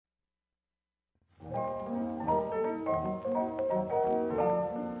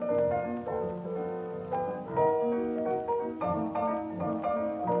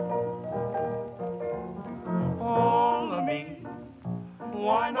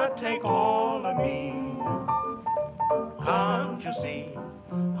not take all of me? Can't you see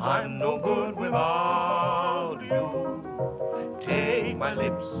I'm no good without you? Take my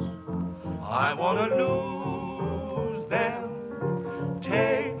lips, I want to lose them.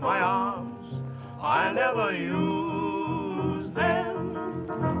 Take my arms, I'll never use them.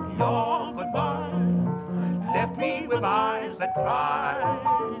 Your goodbye left me with eyes that cry.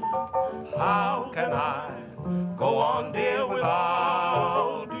 How can I go on, dear,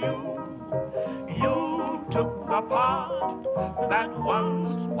 without you? You took the part that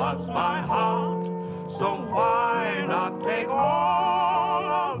once was my heart, so why not take all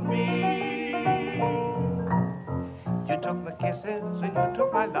of me? You took my kisses and you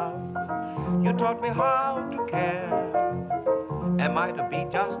took my love. You taught me how to care. Am I to be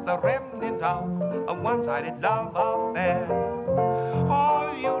just the remnant of a one-sided love affair?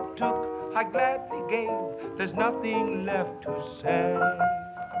 All you took, I gladly gave. There's nothing left to say.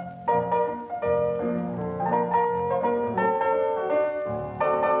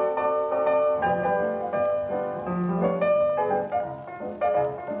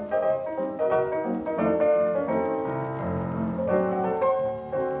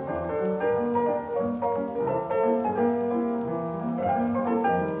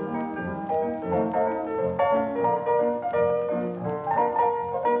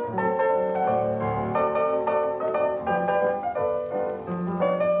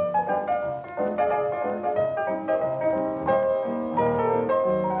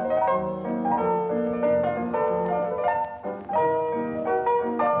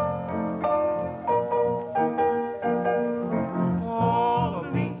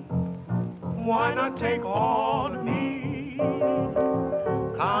 Why not take all of me?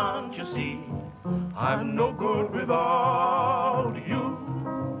 Can't you see I'm no good without you?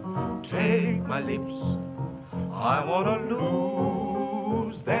 Take my lips, I want to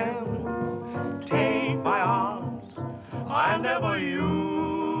lose them. Take my arms, I'll never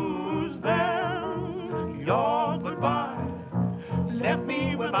use them. Your goodbye left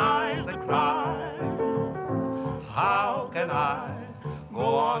me with eyes that cry. How can I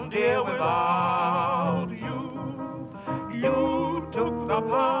go on, dear, without you? You took the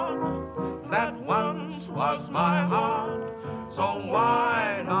part that once was my heart, so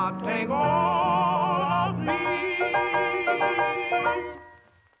why not take all of me?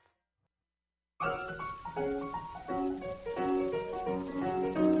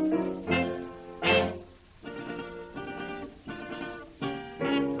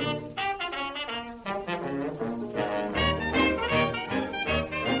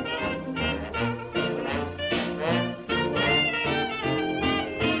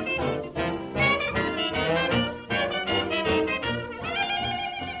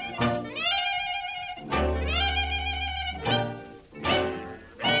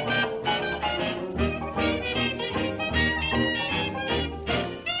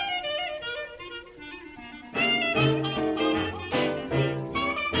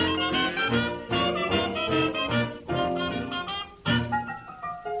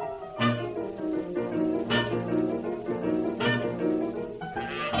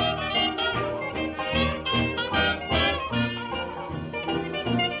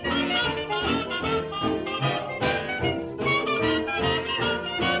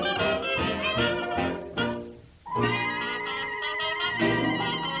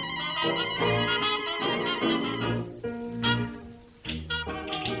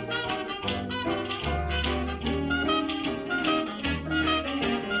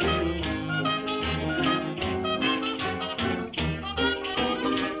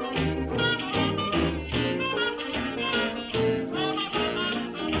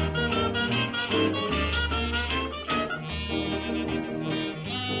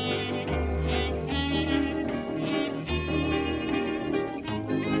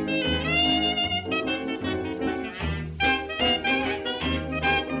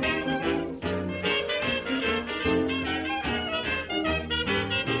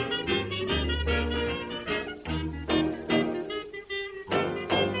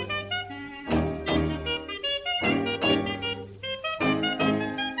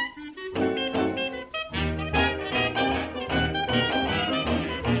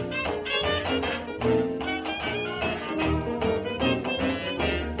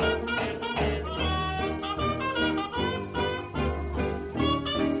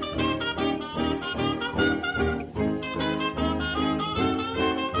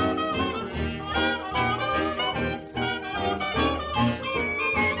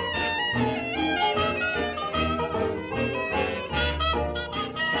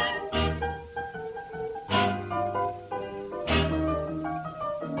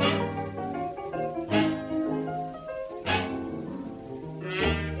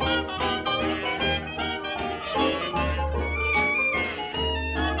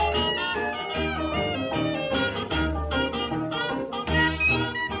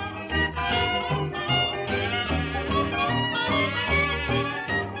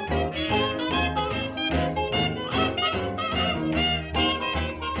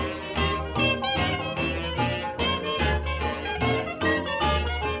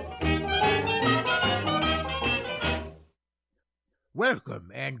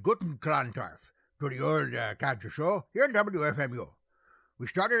 Welcome and guten Klantarf to the old country show here on WFMU. We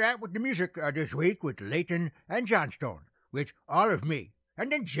started out with the music this week with Leighton and Johnstone, with All of Me,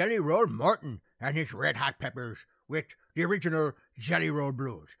 and then Jelly Roll Morton and his Red Hot Peppers with the original Jelly Roll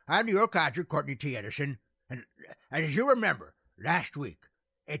Blues. I'm the old codger, Courtney T. Edison, and as you remember, last week,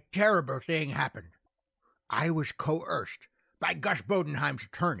 a terrible thing happened. I was coerced by Gus Bodenheim's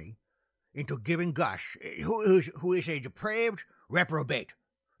attorney into giving Gus, who is a depraved reprobate,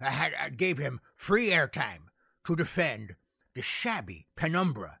 I gave him free airtime to defend the shabby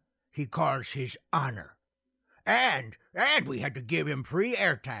penumbra he calls his honor. And we had to give him free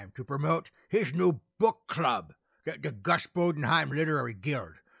airtime to promote his new book club, the Gus Bodenheim Literary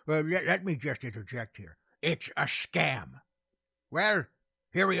Guild. Well, let me just interject here. It's a scam. Well,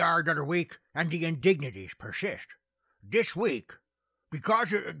 here we are another week, and the indignities persist. This week,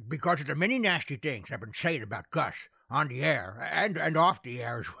 because of the many nasty things I've been saying about Gus on the air, and off the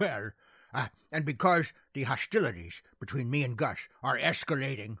air as well, and because the hostilities between me and Gus are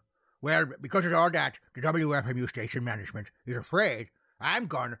escalating, well, because of all that, the WFMU station management is afraid I'm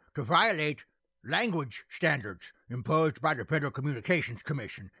going to violate language standards imposed by the Federal Communications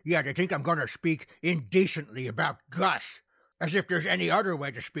Commission. Yeah, they think I'm going to speak indecently about Gus, as if there's any other way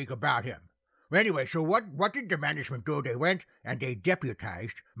to speak about him. Anyway, so what did the management do? They went and they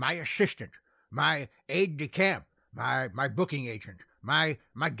deputized my assistant, my aide-de-camp, my booking agent, my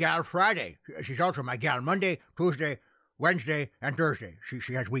gal Friday. She's also my gal Monday, Tuesday, Wednesday, and Thursday.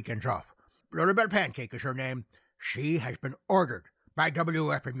 She has weekends off. Lorabelle Pancake is her name. She has been ordered by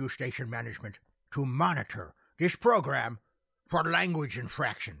WFMU station management to monitor this program for language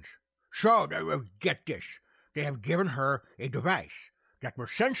infractions. So, get this, they have given her a device that will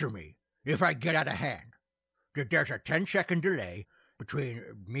censor me if I get out of hand. There's a 10-second delay between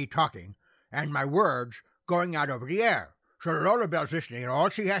me talking and my words going out over the air. So Lorabelle's listening, and all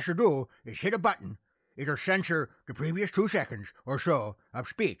she has to do is hit a button. It'll censor the previous 2 seconds or so of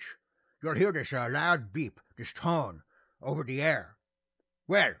speech. You'll hear this loud beep, this tone, over the air.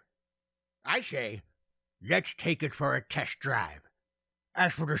 Well, I say, let's take it for a test drive.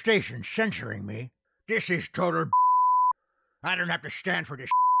 As for the station censoring me, this is total I don't have to stand for this.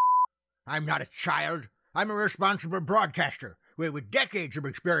 I'm not a child. I'm a responsible broadcaster with decades of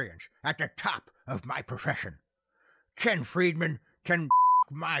experience at the top of my profession. Ken Friedman can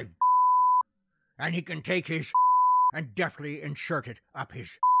my and he can take his and deftly insert it up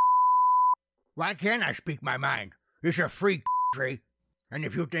his. Why can't I speak my mind? It's a free country. And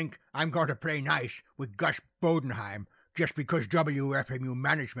if you think I'm going to play nice with Gus Bodenheim just because WFMU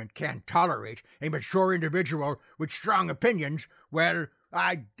management can't tolerate a mature individual with strong opinions, well,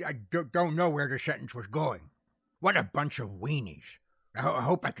 I don't know where the sentence was going. What a bunch of weenies. I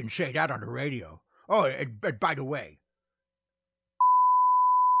hope I can say that on the radio. Oh, but by the way,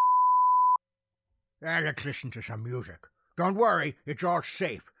 let's listen to some music. Don't worry, it's all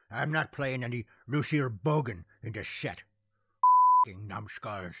safe. I'm not playing any Lucille Bogan in the set. F***ing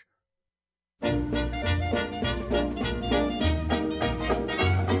numbskulls.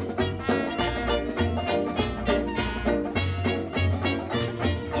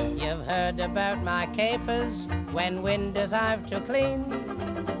 You've heard about my capers when windows I've to clean.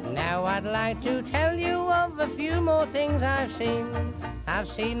 Now I'd like to tell you of a few more things I've seen. I've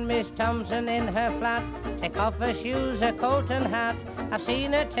seen Miss Thompson in her flat take off her shoes, her coat and hat. I've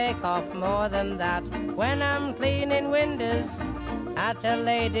seen her take off more than that when I'm cleaning windows. At a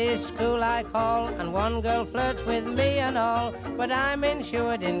ladies' school I call, and one girl flirts with me and all, but I'm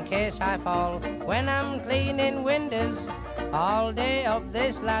insured in case I fall when I'm cleaning windows. All day up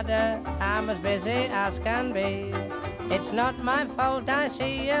this ladder, I'm as busy as can be. It's not my fault I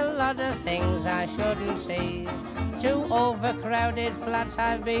see a lot of things I shouldn't see. 2 overcrowded flats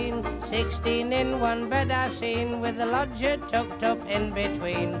I've been, 16 in one bed I've seen, with the lodger tucked up in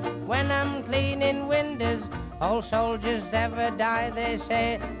between. When I'm cleaning windows, old soldiers never die, they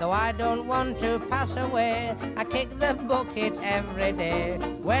say, though I don't want to pass away. I kick the bucket every day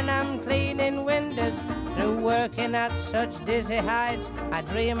when I'm cleaning windows. Through working at such dizzy heights, I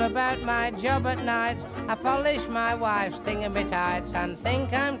dream about my job at night. I polish my wife's thingamy-tights and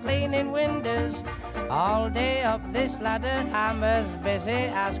think I'm cleaning windows. All day up this ladder, I'm as busy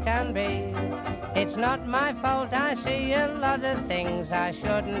as can be. It's not my fault I see a lot of things I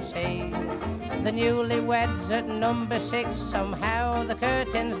shouldn't see. The newlyweds at number 6, somehow the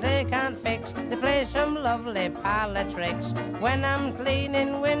curtains they can't fix. They play some lovely parlor tricks when I'm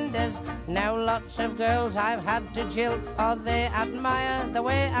cleaning windows. Now lots of girls I've had to jilt, for they admire the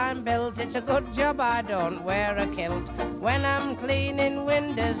way I'm built. It's a good job I don't wear a kilt when I'm cleaning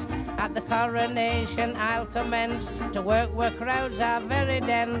windows. At the coronation I'll commence to work where crowds are very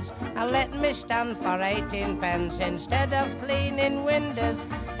dense. I'll let me stand for 18 pence instead of cleaning windows.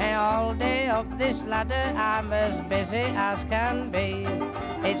 And all day up this ladder I'm as busy as can be.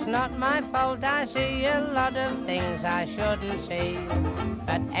 It's not my fault I see a lot of things I shouldn't see.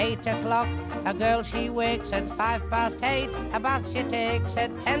 At 8 o'clock a girl she wakes, at 8:05 a bath she takes,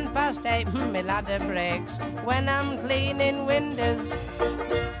 at 8:10 me ladder breaks when I'm cleaning windows.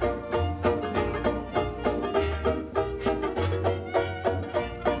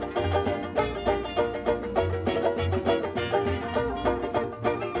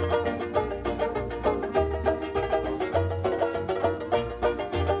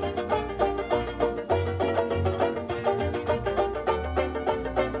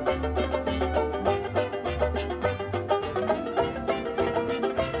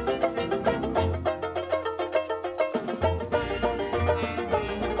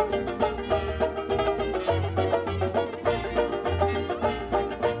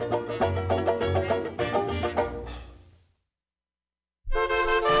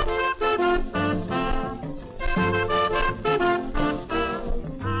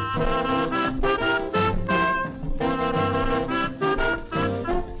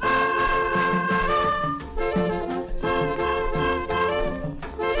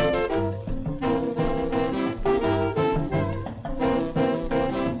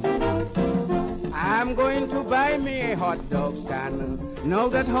 I'm going to buy me a hot dog stand. Now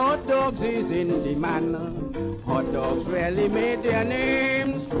that hot dogs is in demand. Hot dogs really made their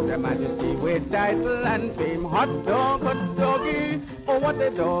names through their majesty with title and fame. Hot doggy, oh what a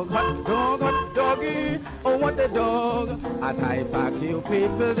dog. Hot doggy, oh what a dog. At High Park you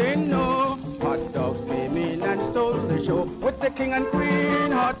people didn't know. Hot dogs came in and stole the show. With the king and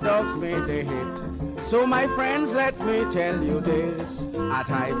queen, hot dogs made a hit. So my friends, let me tell you this. At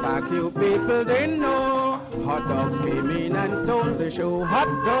High Park you people didn't know. Hot dogs came in and stole the show. Hot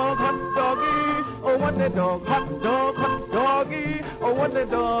doggy, oh what a dog. Hot doggy, oh what a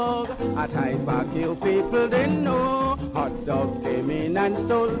dog. At High Park you people didn't know. Hot dog came in and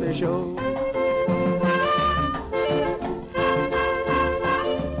stole the show.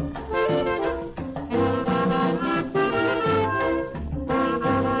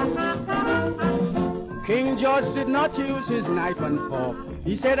 King George did not use his knife and fork.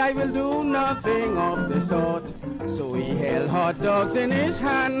 He said, I will do nothing of the sort. So he held hot dogs in his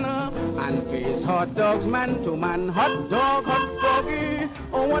hand and faced hot dogs man to man. Hot doggy,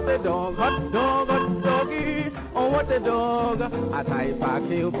 oh what a dog. Hot doggy, oh what a dog. At High Park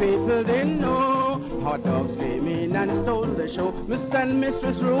you people didn't know. Hot dogs came in and stole the show. Mr. and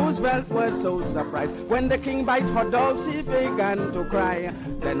Mrs. Roosevelt were so surprised. When the king bite hot dogs he began to cry.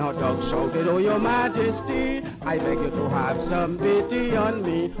 Then hot dogs shouted, oh your majesty, I beg you to have some pity on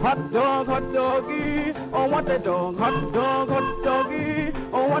me. Hot doggy, oh what a dog. Hot doggy,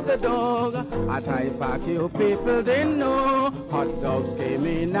 oh what a dog. At High Park you people didn't know. Hot dogs came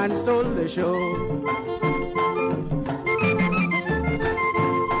in and stole the show.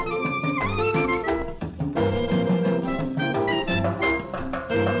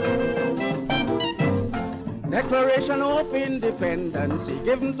 Declaration of Independence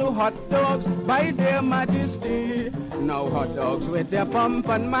given to hot dogs by their majesty. Now hot dogs with their pomp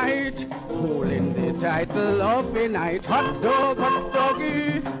and might, holding the title of the night. Hot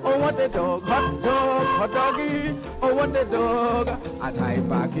doggy, oh what a dog. Hot doggy, oh what a dog. At High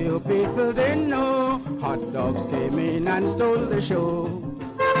Park you people didn't know. Hot dogs came in and stole the show.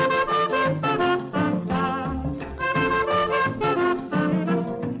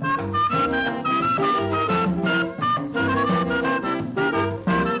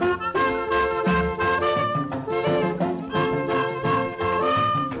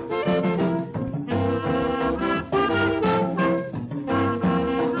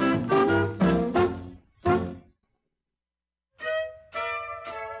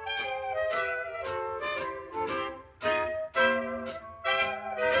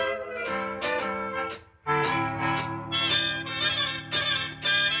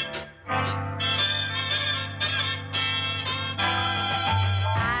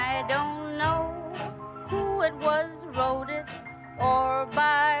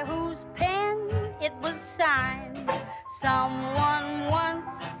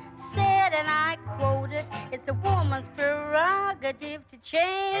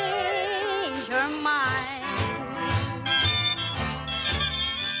 Change her mind.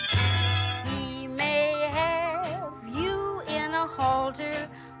 He may have you in a halter,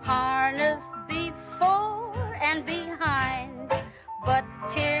 harness before and behind, but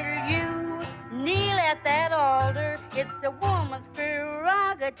till you kneel at that altar, it's a woman's prerogative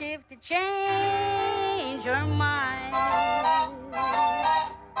prerogative to change her mind.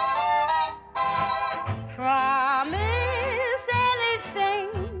 Promise anything,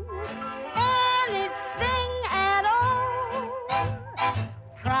 anything at all.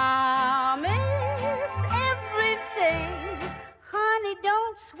 Promise everything. Honey,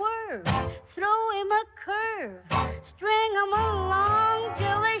 don't swerve. Throw him a curve. String him along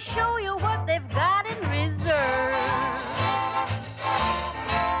till they show you what they've got in reserve.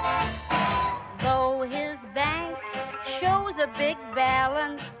 Though his bank shows a big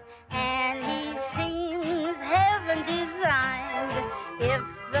balance and he seems heaven designed, if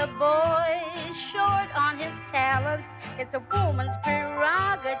the boy's short on his talents, it's a woman's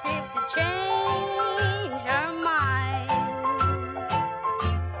prerogative to change her mind.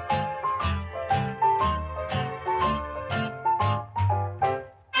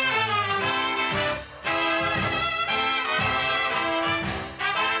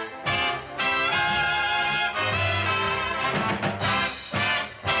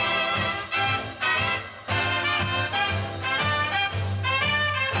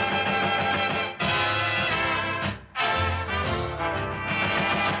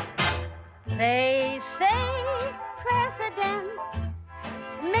 They say precedent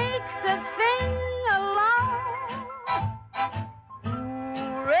makes a thing a law.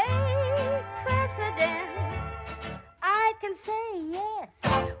 Hooray, precedent. I can say yes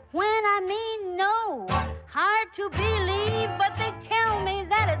when I mean no. Hard to believe, but they tell me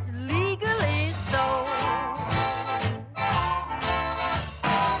that it's legally so.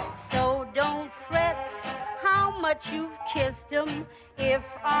 So don't fret how much you've kissed them. If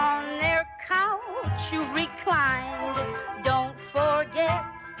on their couch you've reclined, don't forget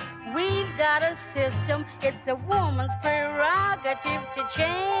we've got a system. It's a woman's prerogative to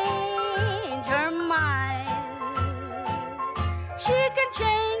change her mind. She can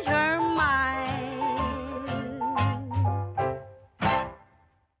change her mind.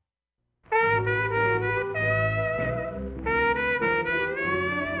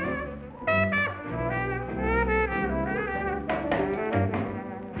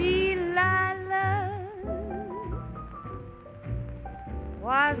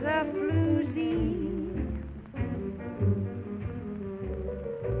 Was a floozy.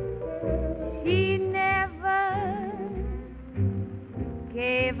 She never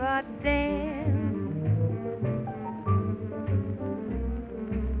gave a damn.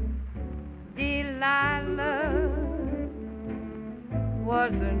 Delilah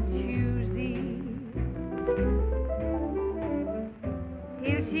wasn't choosy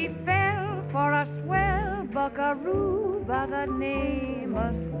till she fell for a swell buckaroo by the name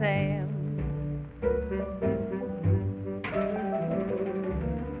of Sam.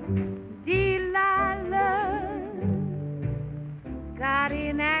 Delilah got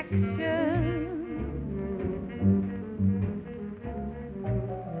in action.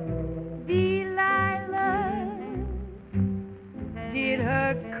 Delilah did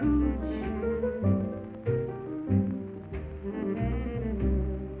her cooch.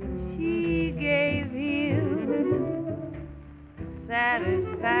 She gave him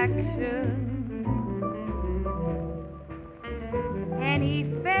satisfaction, and he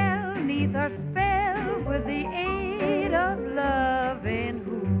fell neath her spell with the aid of love and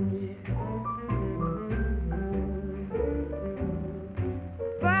hooch.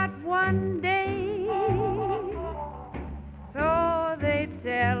 But one day, so they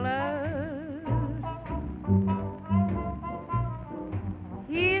tell us,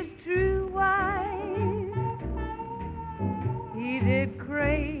 his true wife he did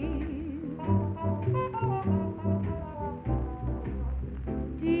crave.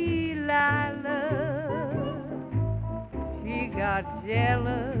 Delilah, she got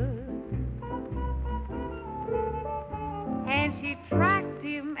jealous, and she tracked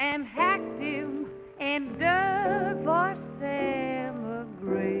him and hacked him and dug for Sam a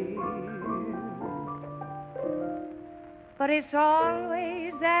grave. But it's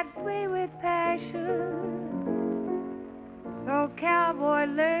always that way with passion. So cowboy,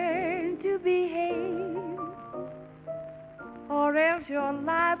 learn to behave, or else you're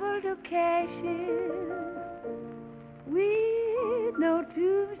liable to cash in with no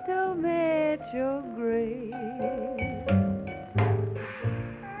tombstone at your grave.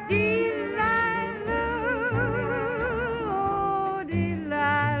 Delilah, oh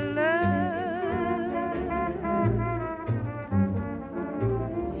Delilah,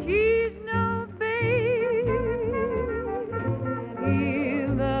 she's no babe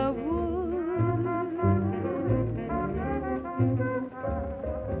in the woods.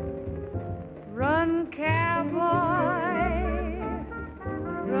 Run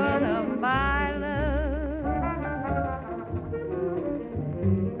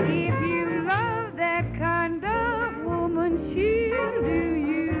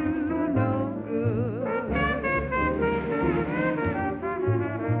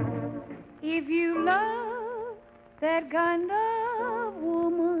that kind of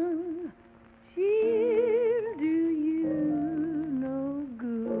woman, she'll do you no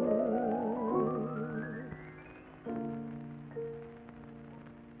good.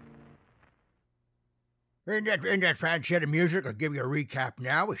 In that fine set of music, I'll give you a recap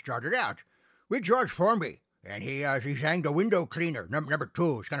now. We started out with George Formby, and he sang The Window Cleaner, number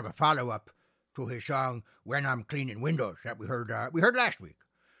 2. It's kind of a follow-up to his song When I'm Cleaning Windows that we heard last week.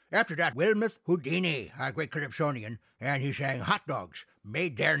 After that, Wilmoth Houdini, a great Calypsonian, and he sang Hot Dogs,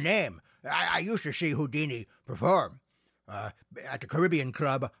 Made Their Name. I used to see Houdini perform at the Caribbean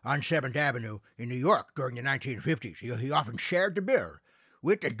Club on 7th Avenue in New York during the 1950s. He often shared the bill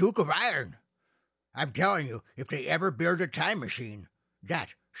with the Duke of Iron. I'm telling you, if they ever build a time machine, that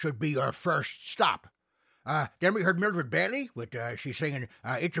should be your first stop. Then we heard Mildred Bailey with she's singing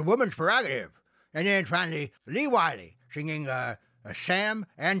It's a Woman's Prerogative. And then finally, Lee Wiley singing Sam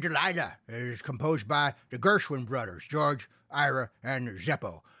and Delilah. It is composed by the Gershwin brothers, George, Ira, and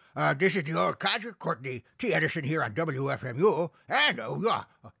Zeppo. This is the old codger, Courtney T. Edison here on WFMU. And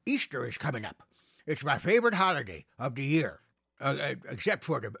Easter is coming up. It's my favorite holiday of the year. Except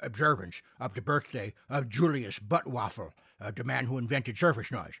for the observance of the birthday of Julius Buttwaffle, the man who invented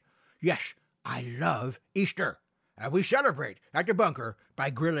surface noise. Yes, I love Easter. We celebrate at the bunker by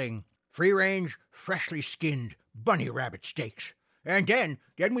grilling free-range, freshly skinned bunny rabbit steaks. And then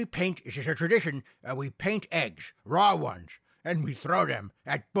we paint, this is a tradition, we paint eggs, raw ones, and we throw them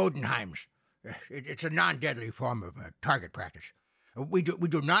at Bodenheims. It's a non-deadly form of target practice. We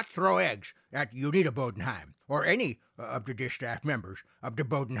do not throw eggs at Unita Bodenheim or any of the dish staff members of the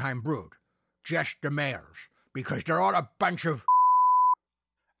Bodenheim brood. Just the males, because they're all a bunch of...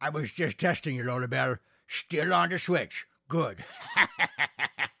 I was just testing you, Lola Bell. Still on the switch. Good.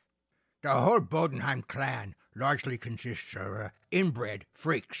 The whole Bodenheim clan largely consists of inbred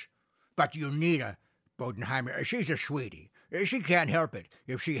freaks. But Unita Bodenheimer, she's a sweetie. She can't help it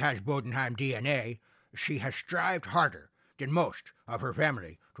if she has Bodenheim DNA. She has strived harder than most of her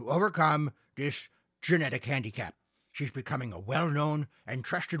family to overcome this genetic handicap. She's becoming a well-known and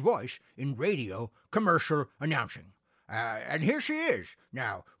trusted voice in radio commercial announcing. And here she is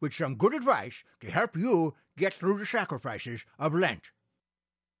now with some good advice to help you get through the sacrifices of Lent.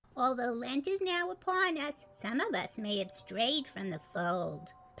 Although Lent is now upon us, some of us may have strayed from the fold.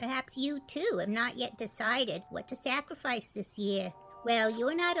 Perhaps you, too, have not yet decided what to sacrifice this year. Well,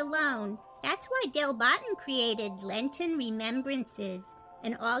 you're not alone. That's why Del Barton created Lenten Remembrances,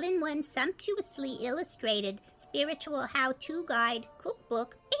 an all-in-one sumptuously illustrated spiritual how-to guide,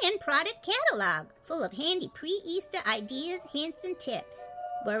 cookbook, and product catalog full of handy pre-Easter ideas, hints, and tips.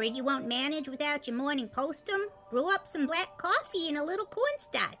 Worried you won't manage without your morning postum? Brew up some black coffee and a little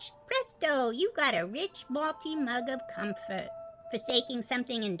cornstarch. Presto, you've got a rich, malty mug of comfort. Forsaking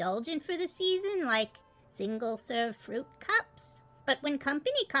something indulgent for the season, like single-serve fruit cups? But when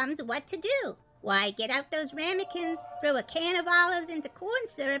company comes, what to do? Why, get out those ramekins, throw a can of olives into corn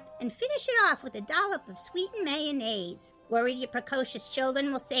syrup, and finish it off with a dollop of sweetened mayonnaise. Worried your precocious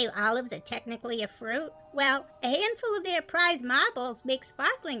children will say olives are technically a fruit? Well, a handful of their prize marbles make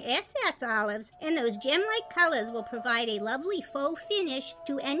sparkling ersatz olives, and those gem-like colors will provide a lovely faux finish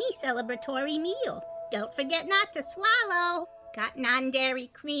to any celebratory meal. Don't forget not to swallow. Got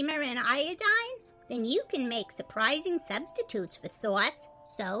non-dairy creamer and iodine? Then you can make surprising substitutes for sauce,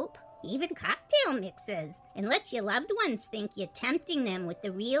 soap, even cocktail mixes, and let your loved ones think you're tempting them with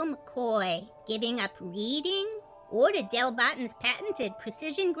the real McCoy. Giving up reading? Order Del Barton's patented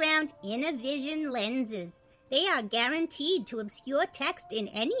precision-ground Innovision lenses. They are guaranteed to obscure text in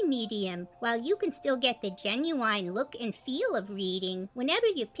any medium, while you can still get the genuine look and feel of reading whenever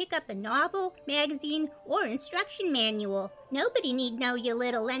you pick up a novel, magazine, or instruction manual. Nobody need know your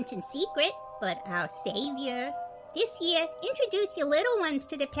little Lenten secret but our Savior. This year, introduce your little ones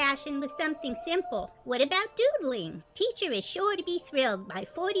to the passion with something simple. What about doodling? Teacher is sure to be thrilled by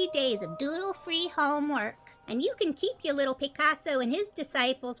 40 days of doodle-free homework. And you can keep your little Picasso and his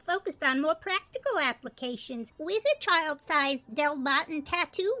disciples focused on more practical applications with a child-sized Del Barton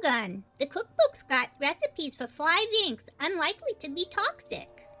tattoo gun. The cookbook's got recipes for 5 inks, unlikely to be toxic.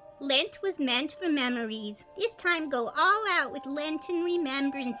 Lent was meant for memories. This time go all out with Lenten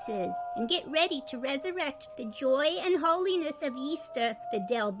remembrances and get ready to resurrect the joy and holiness of Easter the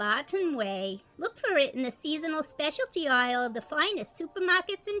Del Barton way. Look for it in the seasonal specialty aisle of the finest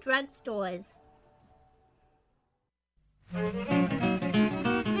supermarkets and drugstores.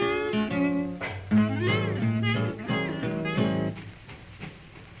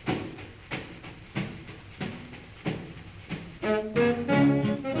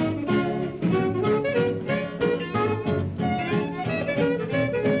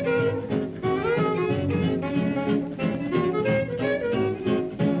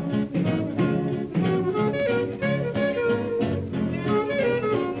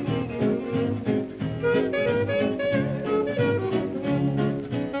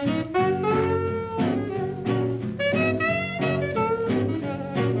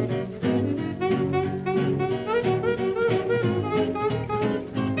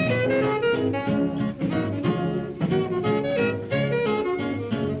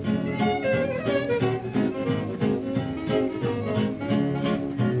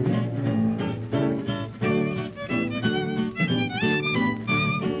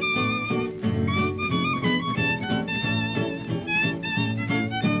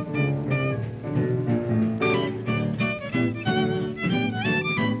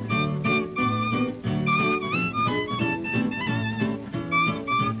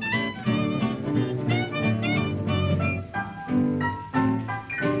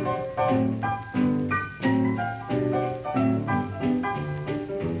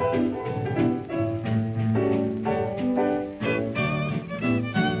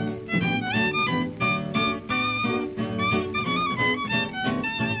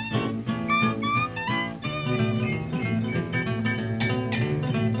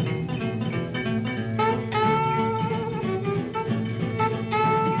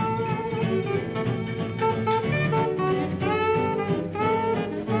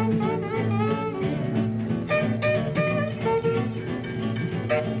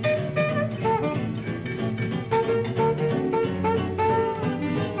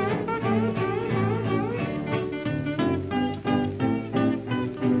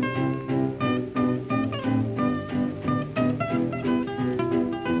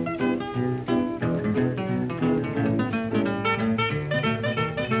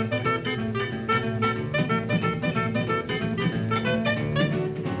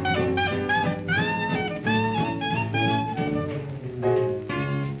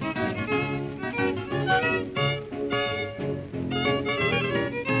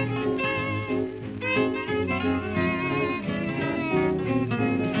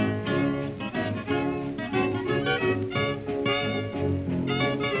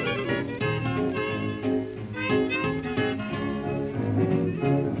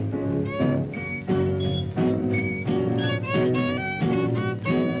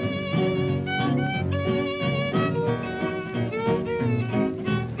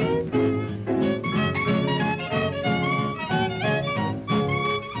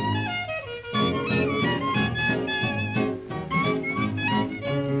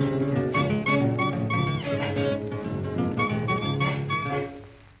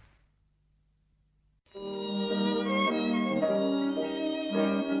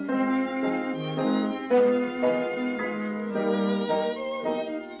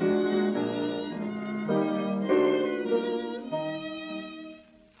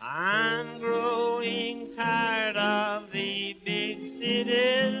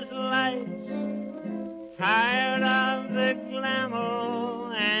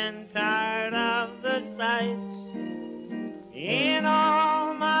 lights. In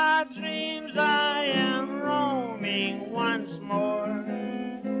all my dreams I am roaming once more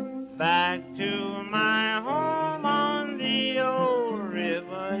back to my home on the old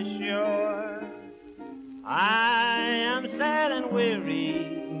river shore. I am sad and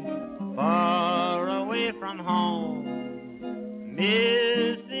weary, far away from home,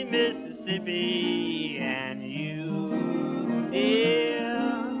 miss the Mississippi and you, dear.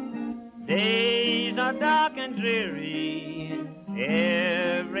 Days are dark and dreary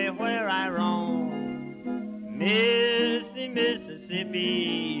everywhere I roam, miss the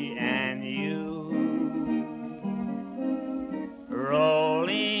Mississippi and you.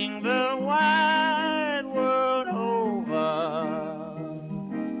 Rolling the wide world over,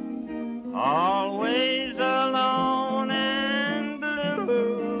 always alone and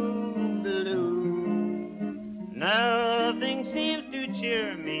blue, blue. Nothing seems to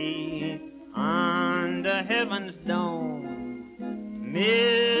cheer me under heaven's dome,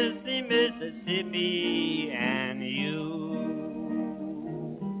 miss the Mississippi and you.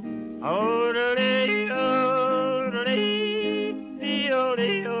 Oh-de-lee, oh-de-lee,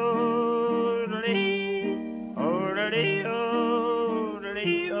 dee-oh-dee, oh-de-lee, oh-de-lee,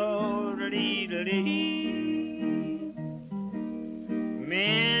 oh-de-lee, oh-de-lee-de-lee.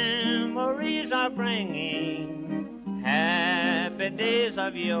 Memories are bringing happy days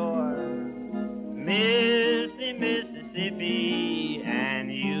of yore, miss the Mississippi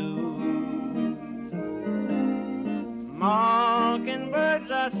and you.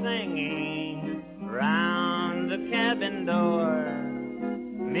 Mockingbirds are singing round the cabin door,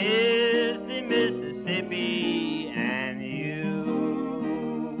 miss the Mississippi and you.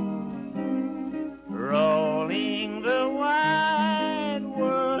 Rolling the wide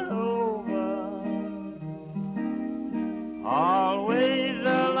world over, always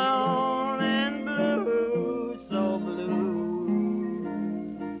alone and blue, so blue.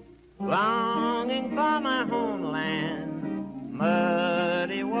 Longing for my homeland,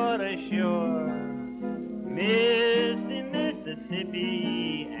 muddy water shore, miss the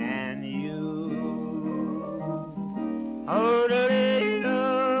Mississippi and you. Oh-de-lee,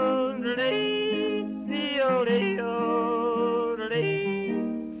 oh-de-lee, dee-oh-dee, oh-de-lee,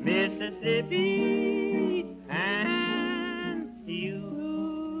 Mississippi and you.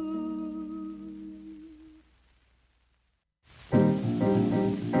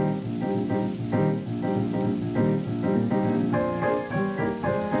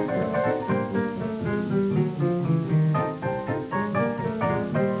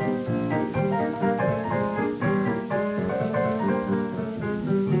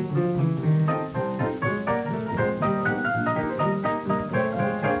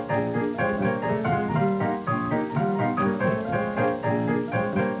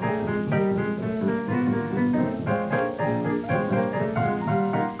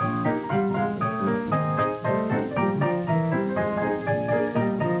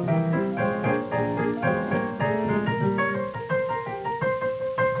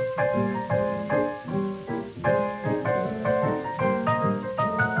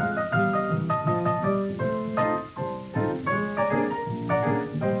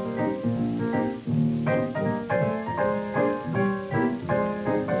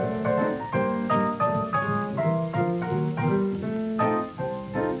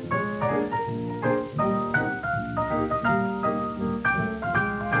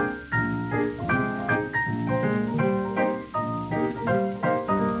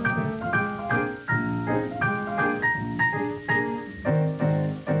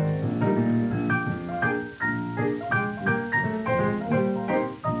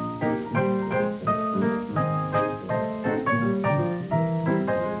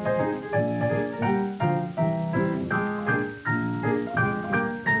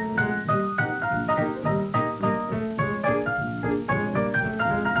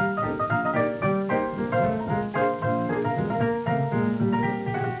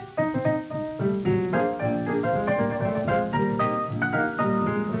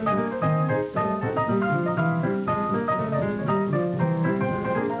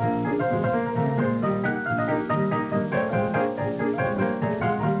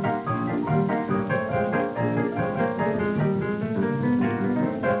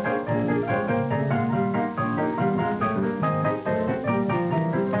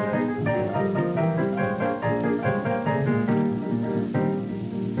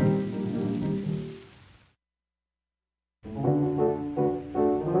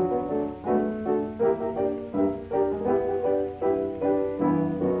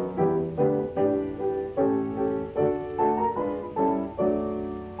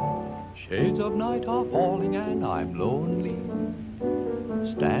 Shades of night are falling and I'm lonely,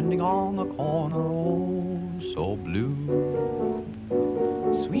 standing on the corner, oh, so blue.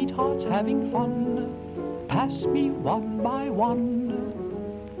 Sweethearts having fun, pass me one by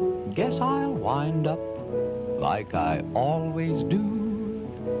one. Guess I'll wind up like I always do,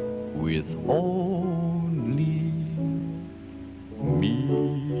 with only me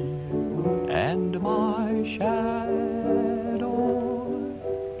and my shadow,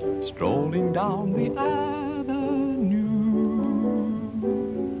 strolling down the avenue.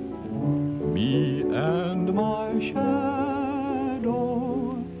 Me and my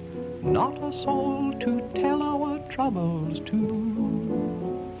shadow, not a soul to tell our troubles to.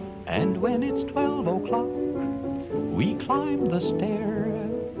 And when it's 12 o'clock, we climb the stair,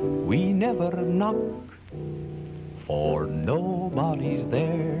 we never knock, for nobody's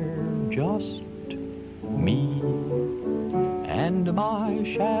there, just me and my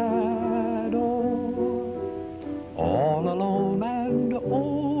shadow, all alone and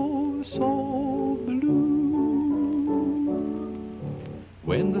oh so blue.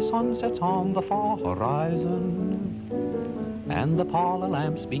 When the sun sets on the far horizon and the parlor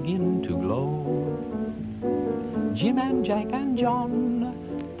lamps begin to glow, Jim and Jack and John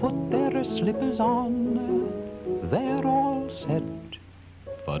put their slippers on. They're all set,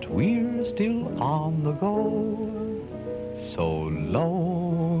 but we're still on the go, so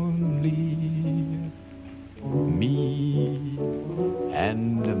lonely. Me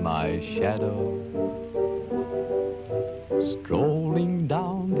and my shadow, strolling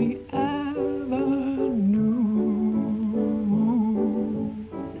down the avenue.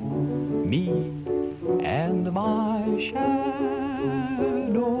 Me and my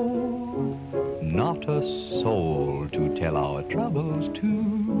shadow, not a soul to tell our troubles to.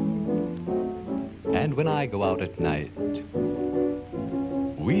 And when I go out at night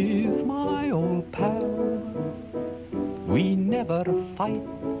with my old pal, we never fight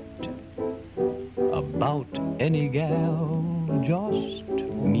about any gal, just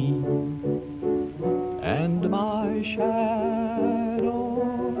me and my shadow,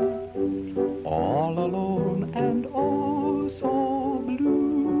 all alone and oh so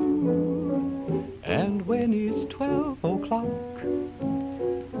blue. And when it's 12 o'clock,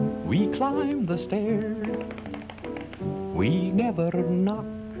 we climb the stair, we never knock,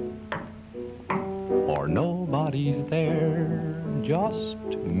 for nobody's there, just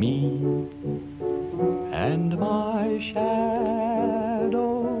me and my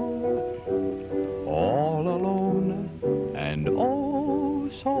shadow, all alone and oh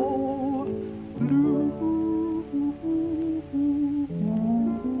so blue.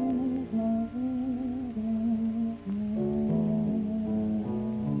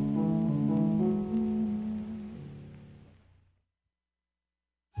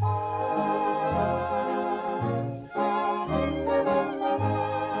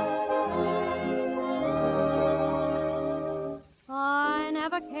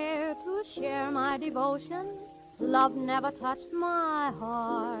 Devotion, love never touched my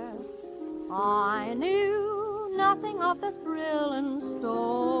heart. I knew nothing of the thrill in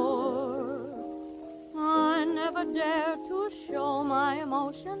store. I never dared to show my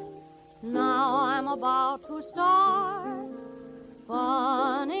emotion. Now I'm about to start.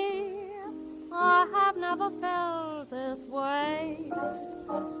 Funny, I have never felt this way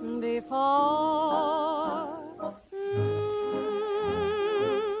before.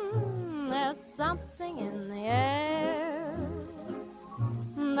 There's something in the air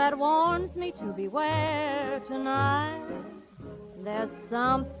that warns me to beware tonight. There's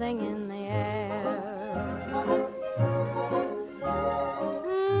something in the air.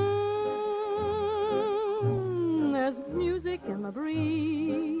 There's music in the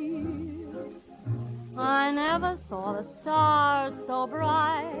breeze. I never saw the stars so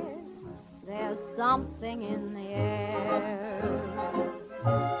bright. There's something in the air.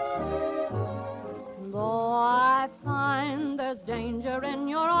 Though I find there's danger in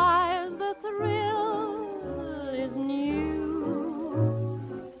your eyes, the thrill is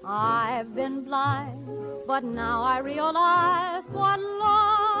new. I've been blind, but now I realize what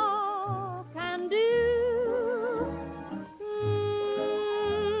love can do.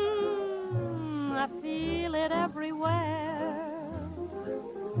 I feel it everywhere.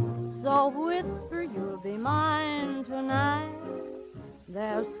 So whisper you'll be mine tonight.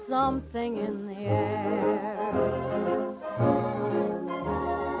 There's something in the air.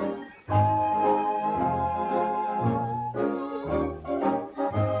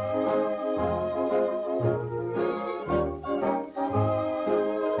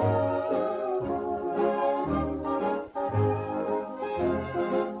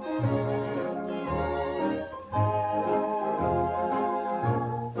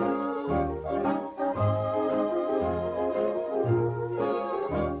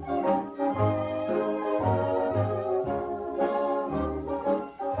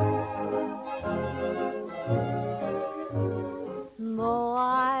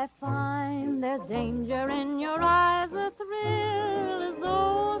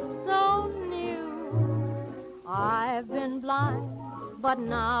 But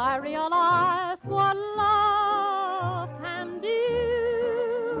now I realize what love can do.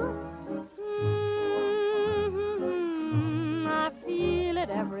 I feel it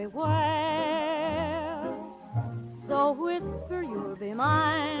everywhere. So whisper you'll be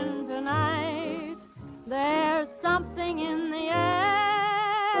mine tonight. There's something in the air.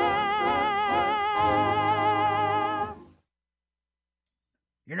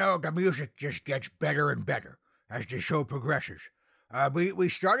 You know, the music just gets better and better as the show progresses. We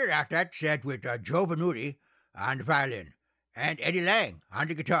started out that set with Joe Venuti on the violin and Eddie Lang on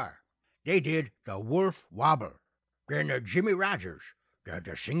the guitar. They did the Wolf Wobble. Then Jimmy Rogers,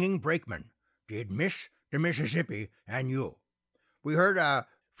 the singing brakeman, did Miss the Mississippi and You. We heard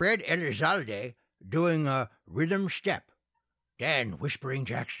Fred Elizalde doing a rhythm step. Then Whispering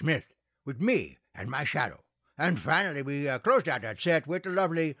Jack Smith with Me and My Shadow. And finally we closed out that set with the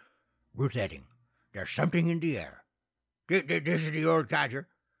lovely Ruth Etting. There's Something in the Air. This is the old codger,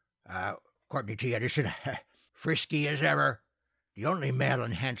 Courtney T. Edison, frisky as ever. The only male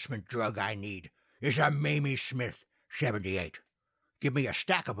enhancement drug I need is a Mamie Smith 78. Give me a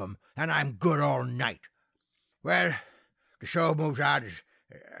stack of 'em, and I'm good all night. Well, the show moves on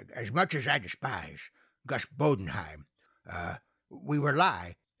as much as I despise Gus Bodenheim. We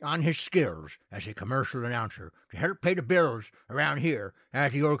rely on his skills as a commercial announcer to help pay the bills around here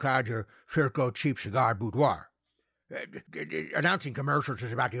at the old codger Philco Cheap Cigar Boudoir. Announcing commercials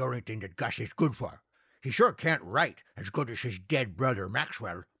is about the only thing that Gus is good for. He sure can't write as good as his dead brother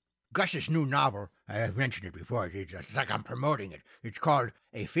Maxwell. Gus's new novel, I've mentioned it before, it's like I'm promoting it. It's called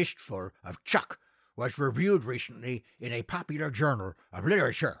A Fistful of Chuck, was reviewed recently in a popular journal of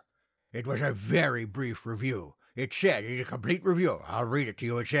literature. It was a very brief review. It said, it's a complete review, I'll read it to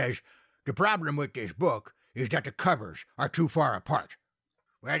you. It says, the problem with this book is that the covers are too far apart.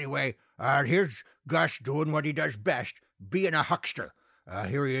 Well, anyway, here's Gus doing what he does best, being a huckster.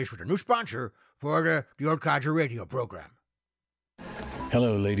 Here he is with a new sponsor for the Old Codger radio program.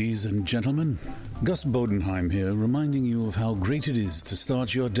 Hello, ladies and gentlemen. Gus Bodenheim here, reminding you of how great it is to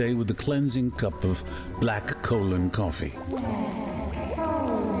start your day with a cleansing cup of black colon coffee.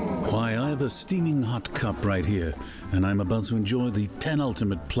 Why, I have a steaming hot cup right here, and I'm about to enjoy the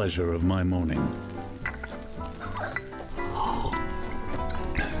penultimate pleasure of my morning.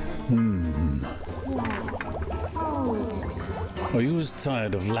 Are you as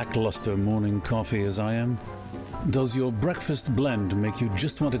tired of lackluster morning coffee as I am? Does your breakfast blend make you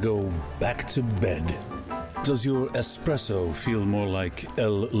just want to go back to bed? Does your espresso feel more like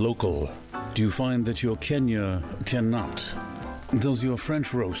El Local? Do you find that your Kenya cannot? Does your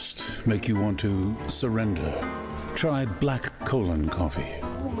French roast make you want to surrender? Try black colon coffee.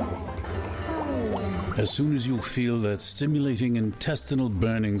 As soon as you feel that stimulating intestinal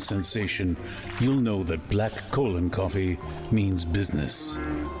burning sensation, you'll know that black colon coffee means business.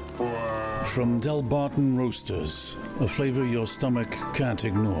 From Del Barton Roasters, a flavor your stomach can't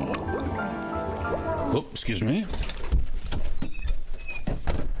ignore. Oh, excuse me.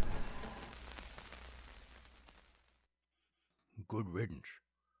 Good riddance.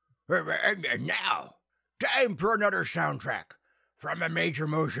 And now, time for another soundtrack from a major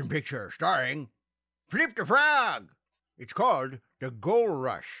motion picture starring Flip the Frog. It's called The Goal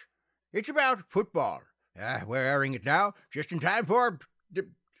Rush. It's about football. We're airing it now, just in time for the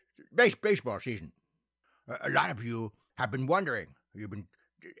baseball season. A lot of you have been wondering, you've been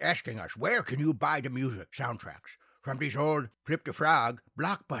asking us, where can you buy the music soundtracks from these old Flip the Frog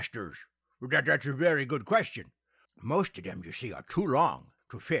blockbusters? That's a very good question. Most of them, you see, are too long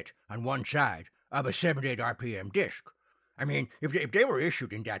to fit on one side of a 78 RPM disc. I mean, if they were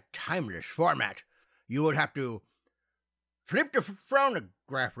issued in that timeless format, you would have to flip the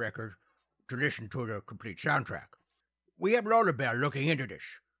phonograph record to listen to the complete soundtrack. We have Lola Bell looking into this.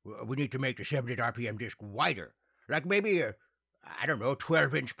 We need to make the 78 RPM disc wider, like maybe a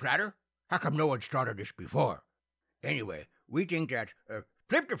 12-inch platter. How come no one started this before? Anyway, we think that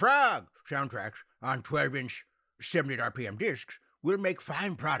Flip the Frog soundtracks on 12-inch 78 RPM discs will make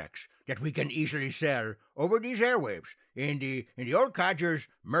fine products that we can easily sell over these airwaves in the old codger's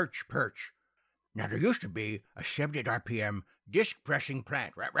merch perch. Now, there used to be a 78 RPM disc pressing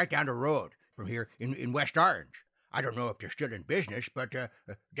plant right down the road from here in West Orange. I don't know if they're still in business, but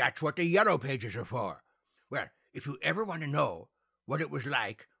that's what the yellow pages are for. Well, if you ever want to know what it was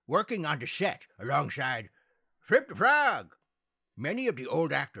like working on the set alongside Flip the Frog, many of the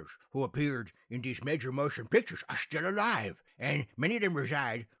old actors who appeared in these major motion pictures are still alive, and many of them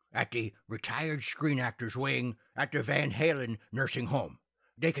reside at the retired Screen Actors Wing at the Van Halen nursing home.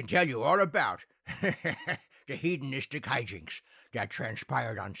 They can tell you all about the hedonistic hijinks that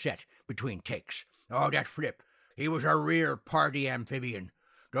transpired on set between takes. Oh, that Flip. He was a real party amphibian.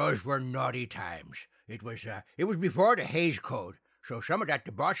 Those were naughty times. It was before the Hays Code, so some of that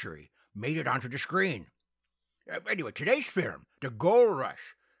debauchery made it onto the screen. Anyway, today's film, The Gold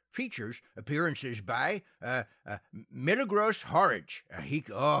Rush, features appearances by Milagros Horridge. He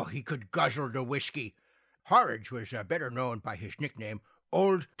could guzzle the whiskey. Horridge was better known by his nickname,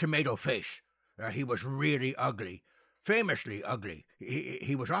 Old Tomato Face. He was really ugly, famously ugly.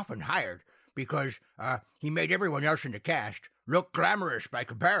 He was often hired because he made everyone else in the cast look glamorous by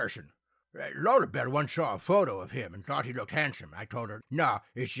comparison. Lola Bell once saw a photo of him and thought he looked handsome. I told her, no,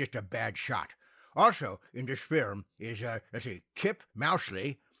 it's just a bad shot. Also, in this film is, Kip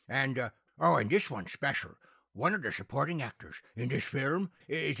Mousley, and this one's special. One of the supporting actors in this film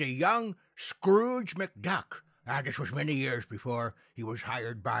is a young Scrooge McDuck. This was many years before he was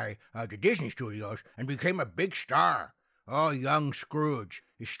hired by the Disney Studios and became a big star. Oh, young Scrooge.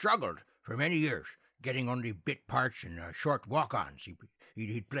 He struggled for many years, getting only bit parts and short walk-ons.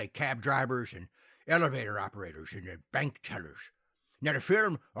 He'd play cab drivers and elevator operators and bank tellers. Now, the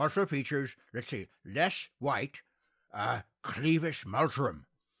film also features, Les White, Clevis Moultrie,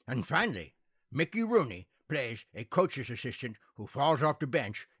 and finally, Mickey Rooney plays a coach's assistant who falls off the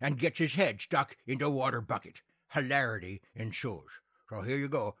bench and gets his head stuck in a water bucket. Hilarity ensues. So here you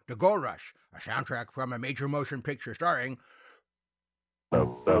go, The Gold Rush, a soundtrack from a major motion picture starring...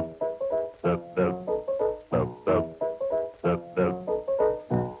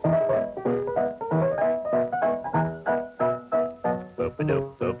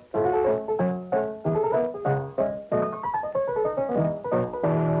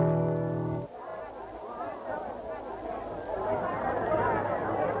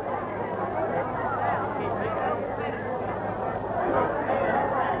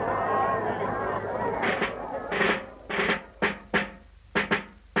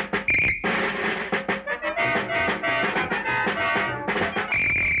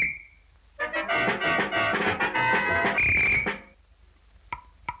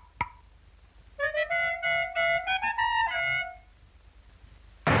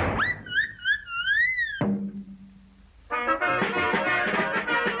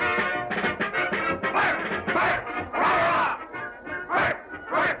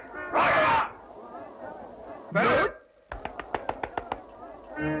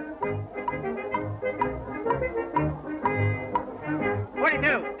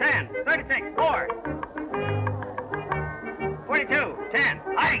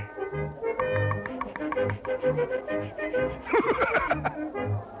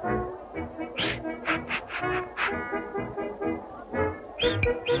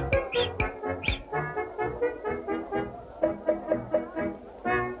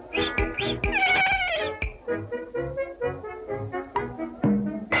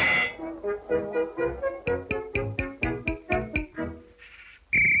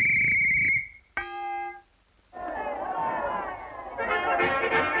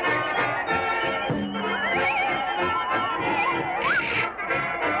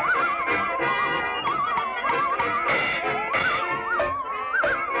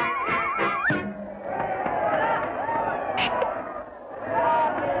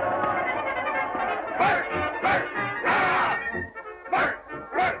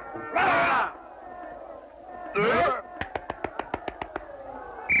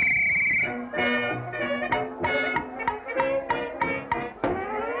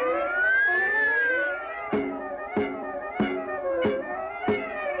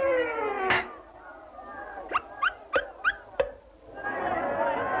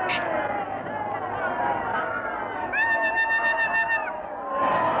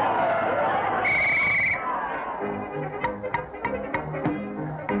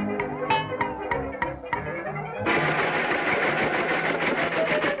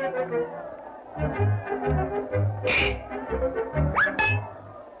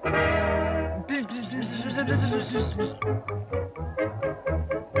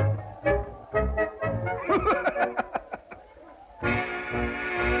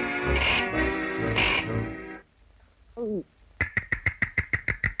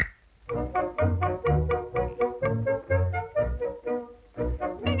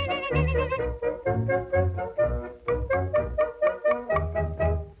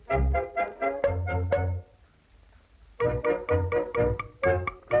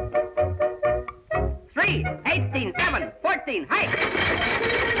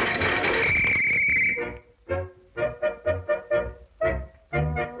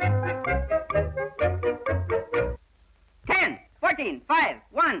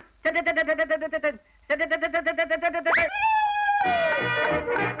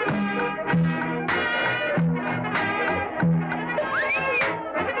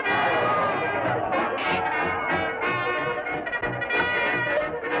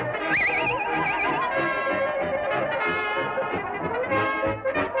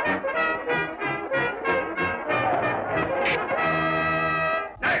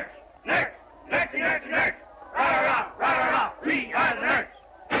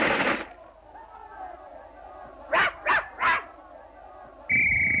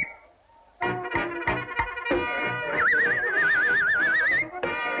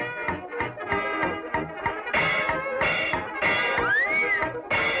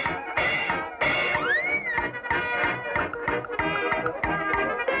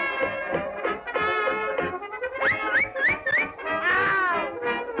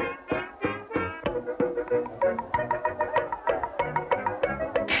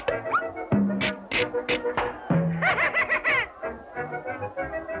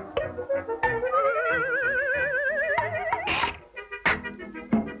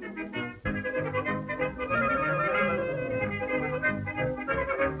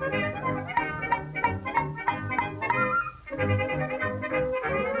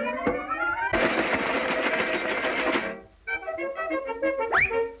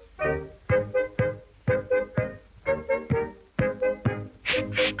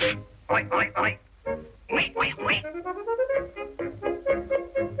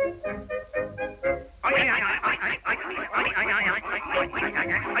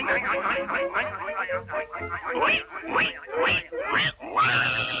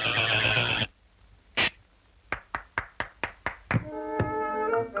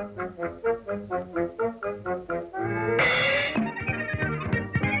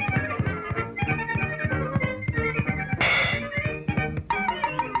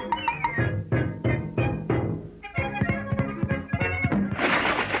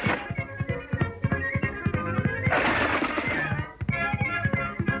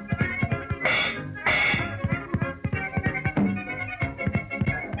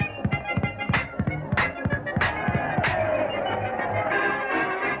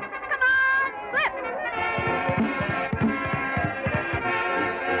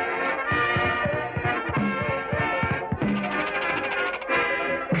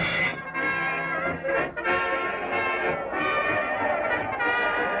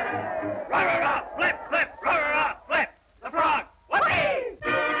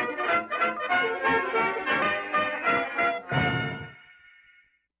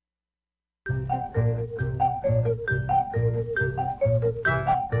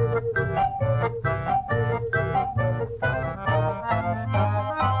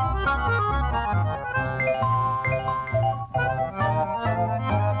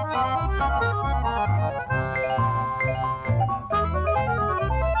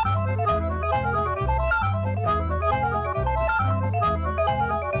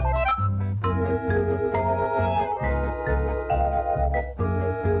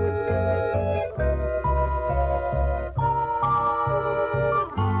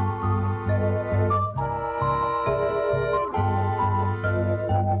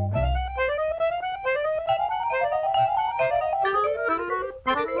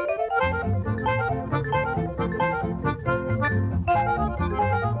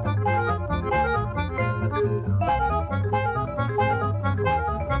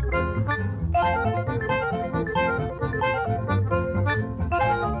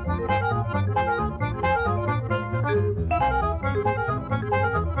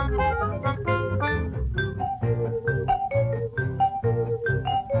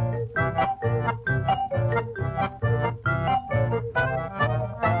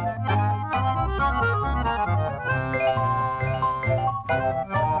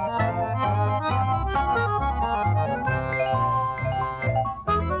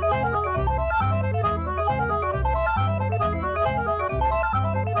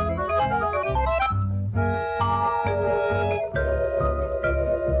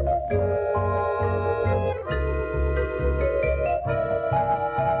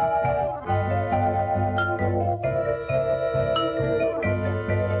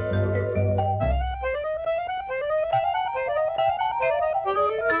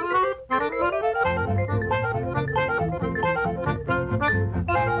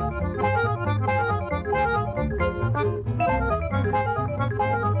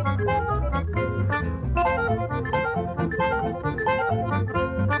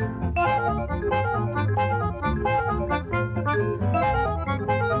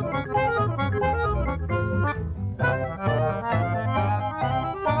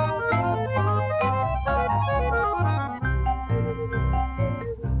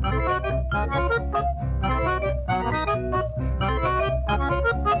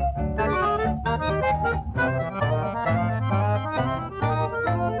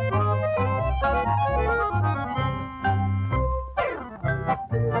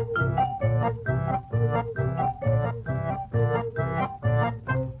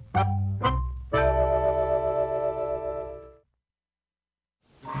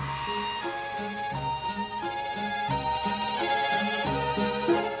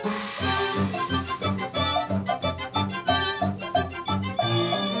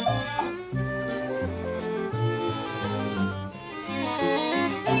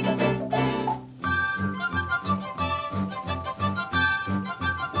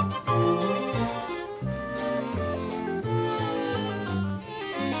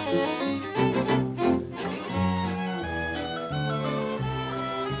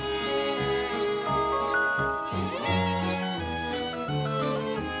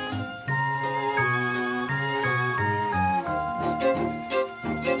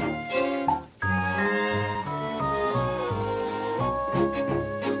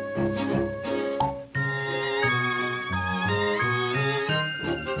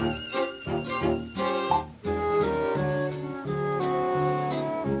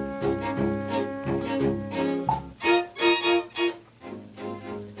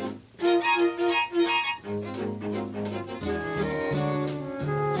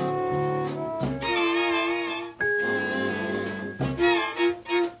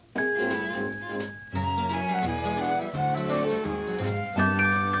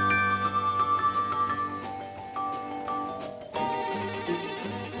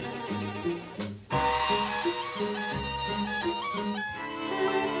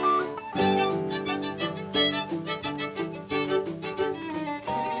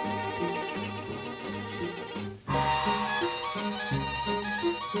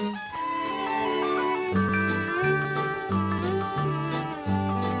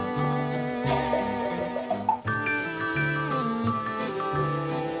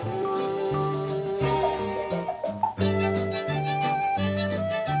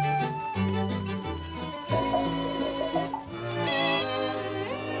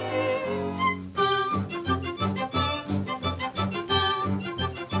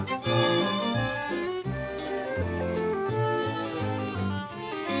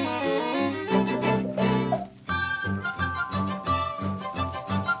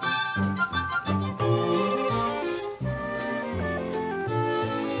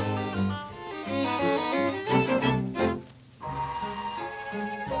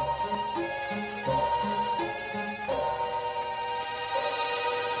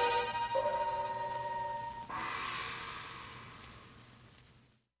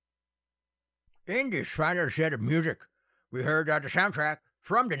 In this final set of music, we heard the soundtrack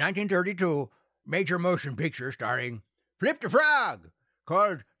from the 1932 major motion picture starring Flip the Frog,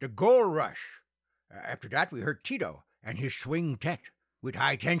 called The Gold Rush. After that, we heard Tito and his Swing Tet with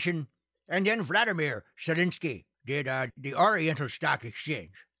High Tension, and then Vladimir Zelinsky did the Oriental Stock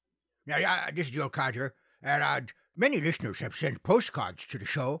Exchange. Now, this is Joe Codger, and many listeners have sent postcards to the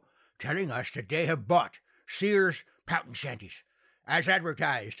show telling us that they have bought Sears Poutin' Shanties, as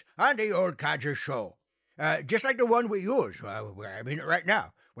advertised on the Old Codger Show. Just like the one we use, right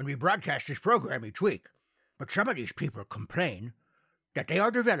now, when we broadcast this program each week. But some of these people complain that they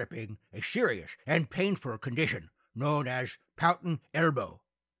are developing a serious and painful condition known as pouting elbow.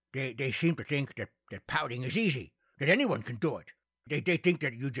 They seem to think that pouting is easy, that anyone can do it. They think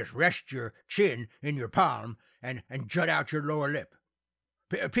that you just rest your chin in your palm and jut out your lower lip.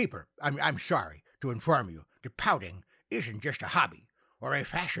 People, I'm sorry to inform you that pouting isn't just a hobby or a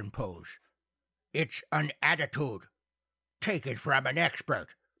fashion pose. It's an attitude. Take it from an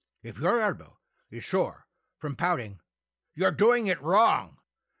expert. If your elbow is sore from pouting, you're doing it wrong.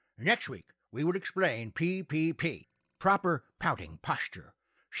 Next week, we will explain PPP, proper pouting posture.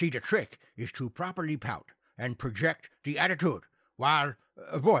 See, the trick is to properly pout and project the attitude while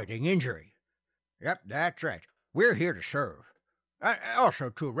avoiding injury. Yep, that's right. We're here to serve. Also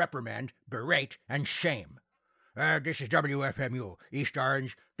to reprimand, berate, and shame. This is WFMU, East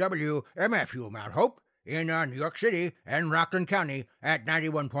Orange, WMFU, Mount Hope, in New York City and Rockland County at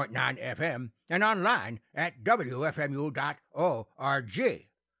 91.9 FM, and online at WFMU.org.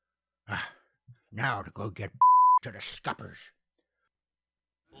 Now to go get to the scuppers.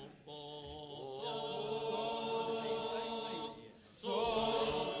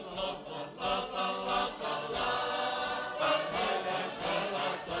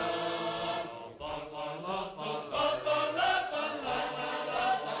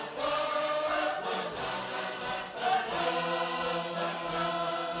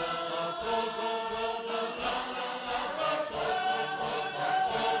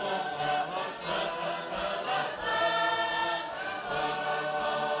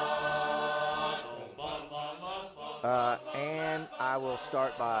 And I will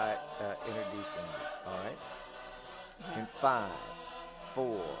start by introducing you, all right? In 5,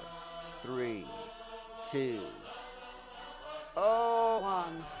 4, 3, 2,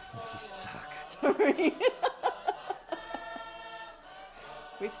 1. You suck. Sorry.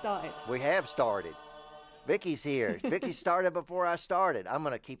 We've started. We have started. Vicky's here. Vicky started before I started. I'm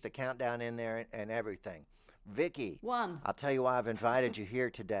going to keep the countdown in there and everything. Vicky. 1. I'll tell you why I've invited you here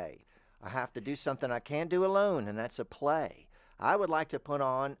today. I have to do something I can't do alone, and that's a play. I would like to put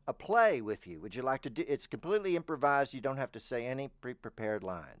on a play with you. Would you like to do? It's completely improvised. You don't have to say any pre-prepared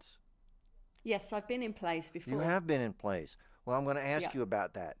lines. Yes, I've been in plays before. You have been in plays. Well, I'm going to ask you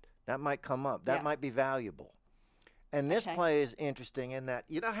about that. That might come up. That might be valuable. And this play is interesting in that,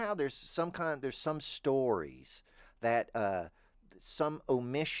 you know how there's some stories that some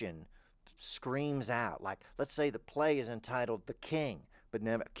omission screams out. Like, let's say the play is entitled The King, but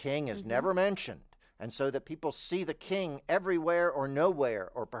the king is never mentioned. And so that people see the king everywhere or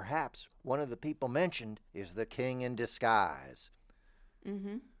nowhere, or perhaps one of the people mentioned is the king in disguise.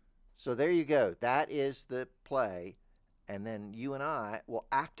 Mm-hmm. So there you go. That is the play. And then you and I will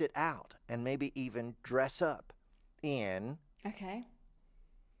act it out and maybe even dress up in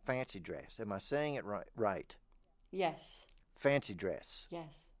fancy dress. Am I saying it right? Yes. Fancy dress.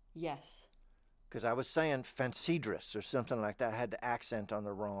 Yes. Because I was saying fancy dress or something like that. I had the accent on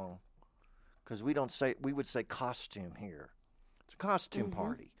the wrong. Because we would say costume here. It's a costume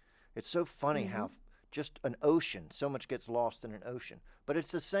party. It's so funny how just an ocean, so much gets lost in an ocean. But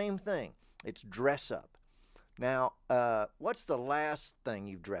it's the same thing. It's dress up. Now, what's the last thing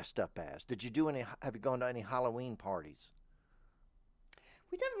you've dressed up as? Have you gone to any Halloween parties?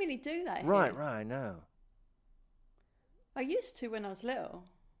 We don't really do that here. Right, no. I used to when I was little.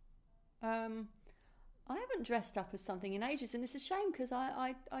 I haven't dressed up as something in ages, and it's a shame because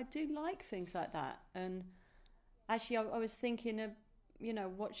I do like things like that. And actually, I was thinking of,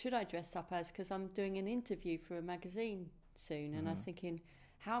 what should I dress up as? Because I'm doing an interview for a magazine soon, and I was thinking,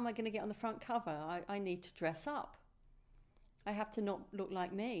 how am I going to get on the front cover? I need to dress up. I have to not look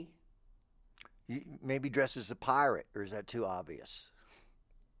like me. You maybe dress as a pirate, or is that too obvious?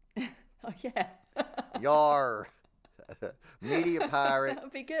 Oh, yeah. Yar. Media pirate. That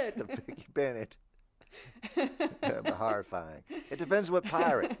would be good. Vicky Bennett. Horrifying. It depends what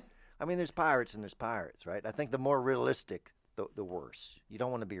pirate. I mean, there's pirates and there's pirates, right? I think the more realistic, the worse. You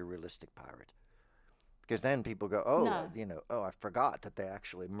don't want to be a realistic pirate. Because then people go, I forgot that they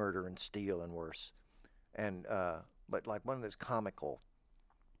actually murder and steal and worse. And but like one of those comical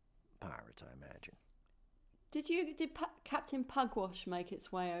pirates, I imagine. Did Captain Pugwash make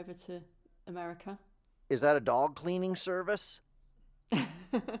its way over to America? Is that a dog cleaning service?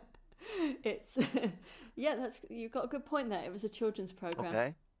 It's you've got a good point there. It was a children's program.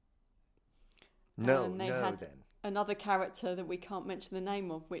 Okay. They had another character that we can't mention the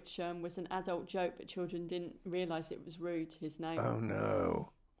name of, which was an adult joke, but children didn't realise it was rude. His name. Oh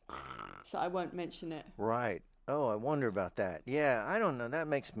no. So I won't mention it. Right. Oh, I wonder about that. Yeah, I don't know. That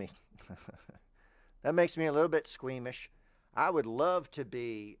makes me a little bit squeamish. I would love to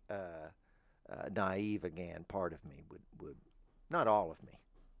be naive again. Part of me would, not all of me.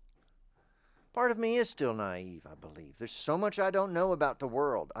 Part of me is still naive, I believe. There's so much I don't know about the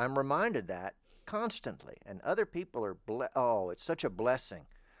world. I'm reminded that constantly. And other people are, it's such a blessing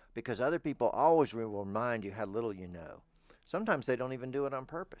because other people always will remind you how little you know. Sometimes they don't even do it on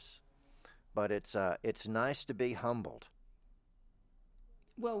purpose. But it's nice to be humbled.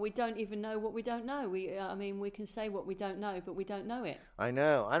 Well, we don't even know what we don't know. We can say what we don't know, but we don't know it. I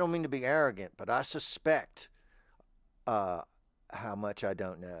know. I don't mean to be arrogant, but I suspect how much I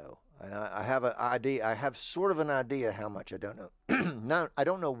don't know. And I have an idea. I have sort of an idea how much I don't know. Now, I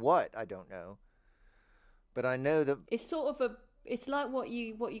don't know what I don't know, but I know that it's sort of it's like what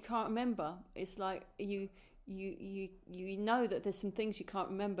you can't remember. It's like you know that there's some things you can't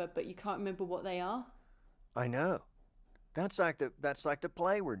remember, but you can't remember what they are. I know. That's like the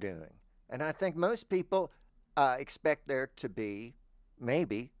play we're doing, and I think most people expect there to be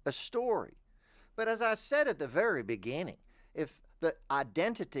maybe a story. But as I said at the very beginning, if the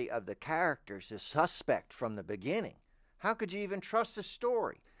identity of the characters is suspect from the beginning, how could you even trust the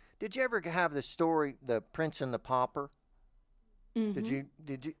story? Did you ever have the story, The Prince and the Pauper? Mm-hmm.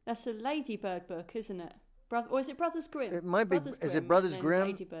 Did you? That's a Ladybird book, isn't it? Or is it Brothers Grimm? It might be. Is it Brothers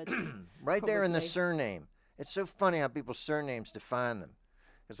Grimm? Right there in the surname. It's so funny how people's surnames define them.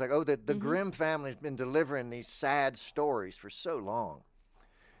 It's like, the Grimm family's been delivering these sad stories for so long.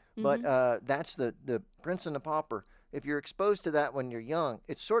 But that's the Prince and the Pauper. If you're exposed to that when you're young,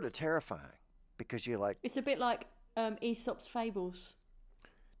 it's sort of terrifying because you're like... It's a bit like Aesop's Fables.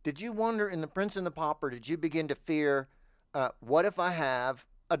 Did you wonder in The Prince and the Pauper, did you begin to fear, what if I have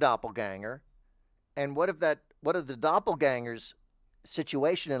a doppelganger? And what if the doppelganger's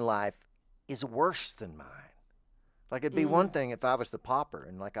situation in life is worse than mine? Like, it'd be one thing if I was the pauper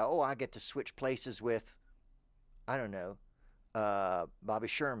and like, I get to switch places with, I don't know, Bobby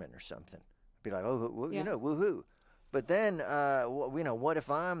Sherman or something. I'd be like, woohoo. But then, what if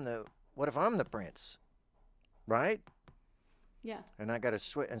I'm the prince, right? Yeah. And I got to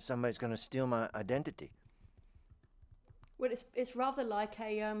switch, and somebody's going to steal my identity. Well, it's rather like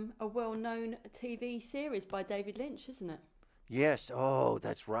a well-known TV series by David Lynch, isn't it? Yes. Oh,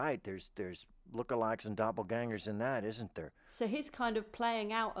 that's right. There's lookalikes and doppelgangers in that, isn't there? So he's kind of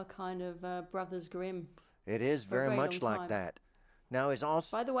playing out a kind of Brothers Grimm. It is very much like that. Now, is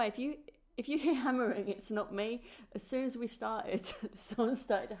also. By the way, if you hear hammering, it's not me. As soon as we started, someone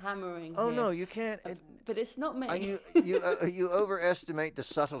started hammering. Oh here. No, you can't. But it's not me. You overestimate the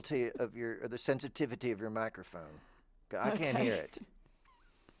subtlety of the sensitivity of your microphone. I can't hear it.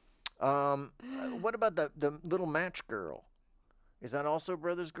 What about the Little Match Girl? Is that also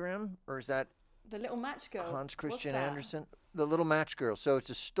Brothers Grimm, or is that the Little Match Girl? Hans Christian Andersen, The Little Match Girl. So it's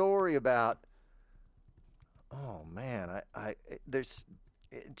a story about. Oh man,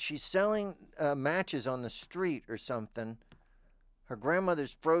 she's selling matches on the street or something. Her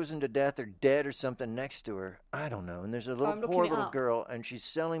grandmother's frozen to death or dead or something next to her. I don't know. And there's a poor little girl, and she's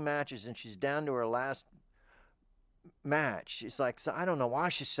selling matches, and she's down to her last match. She's like, so I don't know why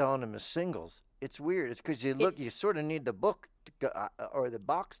she's selling them as singles. It's weird. It's because you sort of need the book to go, or the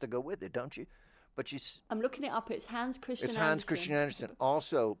box to go with it, don't you? But I'm looking it up. It's Hans Christian Andersen. It's Hans Christian Andersen.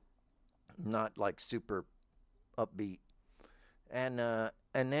 Also, not like super upbeat. And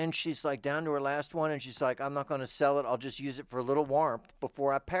then she's like down to her last one, and she's like, I'm not going to sell it. I'll just use it for a little warmth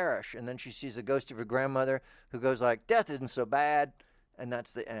before I perish. And then she sees the ghost of her grandmother who goes like, death isn't so bad. And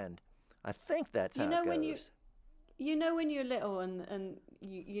that's the end. I think that's how it goes. You know when you're little and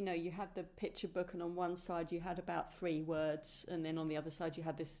you had the picture book, and on one side you had about 3 words, and then on the other side you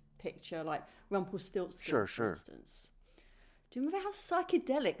had this picture like Rumpelstiltskin, for instance. Do you remember how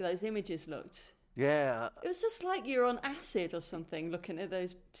psychedelic those images looked? Yeah. It was just like you're on acid or something looking at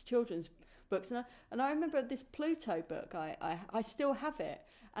those children's books. And I remember this Pluto book, I still have it,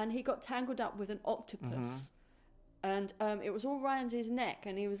 and he got tangled up with an octopus, and it was all around his neck,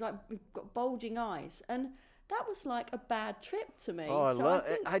 and he was like, got bulging eyes, and that was like a bad trip to me. Oh,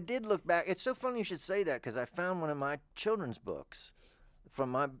 I did look back. It's so funny you should say that, because I found one of my children's books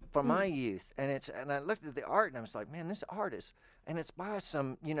from my youth, and I looked at the art and I was like, man, this artist, and it's by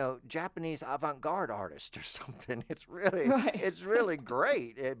some Japanese avant-garde artist or something. It's really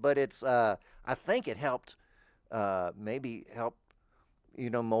great. But it's I think it helped maybe help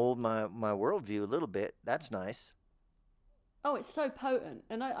mold my worldview a little bit. That's nice. Oh, it's so potent,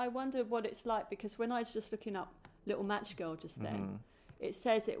 and I wonder what it's like, because when I was just looking up Little Match Girl just then, it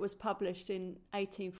says it was published in 18